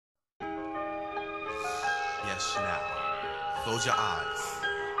Hush now. Close your eyes.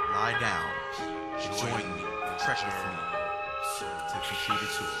 Lie down. Join me. Trek with me. To complete a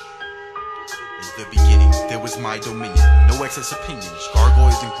tour. In the beginning, there was my dominion. No excess opinions.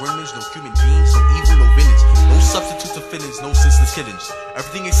 Gargoyles and gremlins. No human beings. No evil, no vintage. No substitute to feelings. No senseless killings.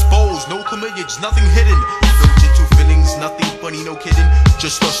 Everything exposed. No chlamydias. Nothing hidden. No gentle feelings. Nothing funny. No kidding.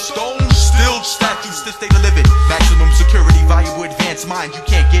 Just a stone still statue. Still state of living. Maximum security. Valuable advanced mind. You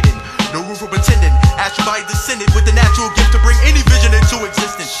can't get in. No room for pretending. Astral descended with the natural gift to bring any vision into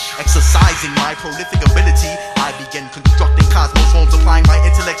existence. Exercising my prolific ability, I began constructing cosmos forms, applying my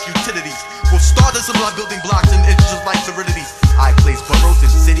intellect's utilities. With stardust of my building blocks and inches of life's aridities. I placed boroughs in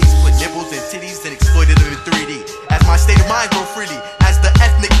cities, put nibbles in cities, then exploited them in 3D. As my state of mind grew freely, as the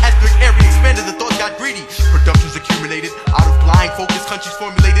ethnic area expanded, the thoughts got greedy. Productions accumulated, out of blind focus, countries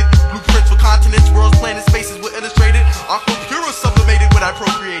formulated. Blueprints for continents, worlds, planets, spaces were illustrated. Aquapura sublimated what I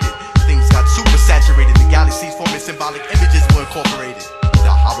procreated. Things got super saturated, the galaxies forming symbolic images were incorporated. The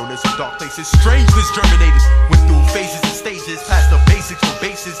hollowness of dark places, strangeness germinated. Went through phases and stages, past the basics for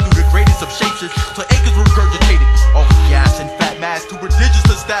bases, through the greatest of shapes, till acres were regurgitated. Off gas and fat mass, too prodigious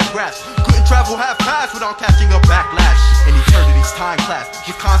to stab grass. Couldn't travel half past without catching a backlash. In eternity's time class,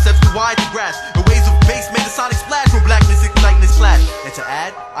 with concepts too wide to grasp, the ways of bass made a sonic splash when blackness and lightness clash. And to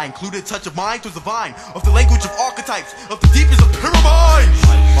add, I included a touch of mind to the vine, of the language of archetypes, of the deepest of pyramids.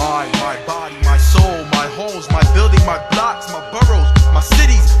 My mind, my body, my soul, my homes, my building, my blocks, my boroughs, my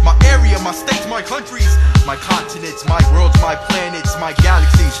cities, my area, my states, my countries, my continents, my worlds, my planets, my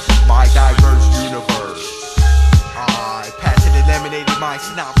galaxies, my diverse universe. I passed and eliminated my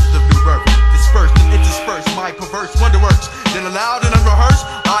synopsis of new birth, dispersed and interspersed my perverse wonderworks. Then aloud and unrehearsed,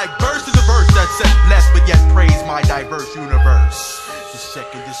 I burst into verse that said blessed but yet praised my diverse universe. This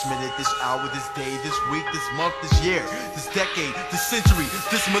second, this minute, this hour, this day, this week, this month, this year, this decade, this century,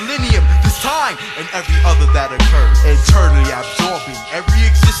 this millennium, this time, and every other that occurs. Internally absorbing every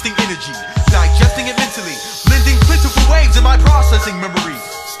existing energy, digesting it mentally, blending plentiful waves in my processing memory.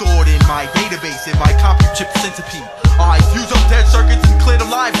 Stored in my database, in my compute chip centipede. I fuse up dead circuits and clear the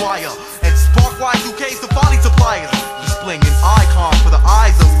live wire, and spark Y2Ks to folly suppliers. Displaying an icon for the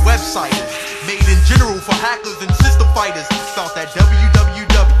eyes of websiters, made in general for hackers and system fighters. Found that www.com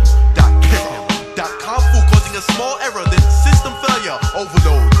fool causing a small error, then system failure,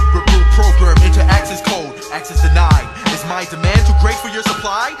 overload, reboot program into access code, access denied. Is my demand too great for your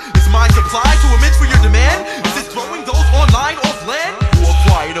supply? Is my supply too immense for your demand? Is it throwing those online off land? Who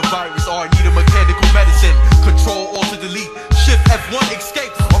acquired a virus or need a mechanical medicine? Control, alter, delete, shift F1,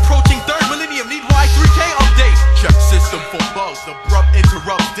 escape. Approaching third millennium, need Y3K update. Check system for bugs, abrupt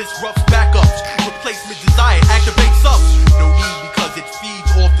interrupts, disrupts backups. Replacement desired, activate subs. No need because it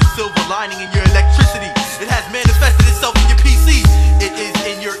feeds off the silver lining in your electricity. It has manifested itself in your PC. It is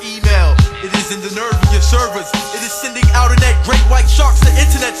in your email. It is in the nerve of your servers. It is sending out a net great white sharks to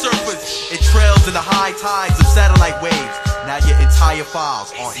internet surfers. It trails in the high tides of satellite waves. Now your entire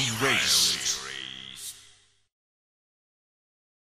files are erased.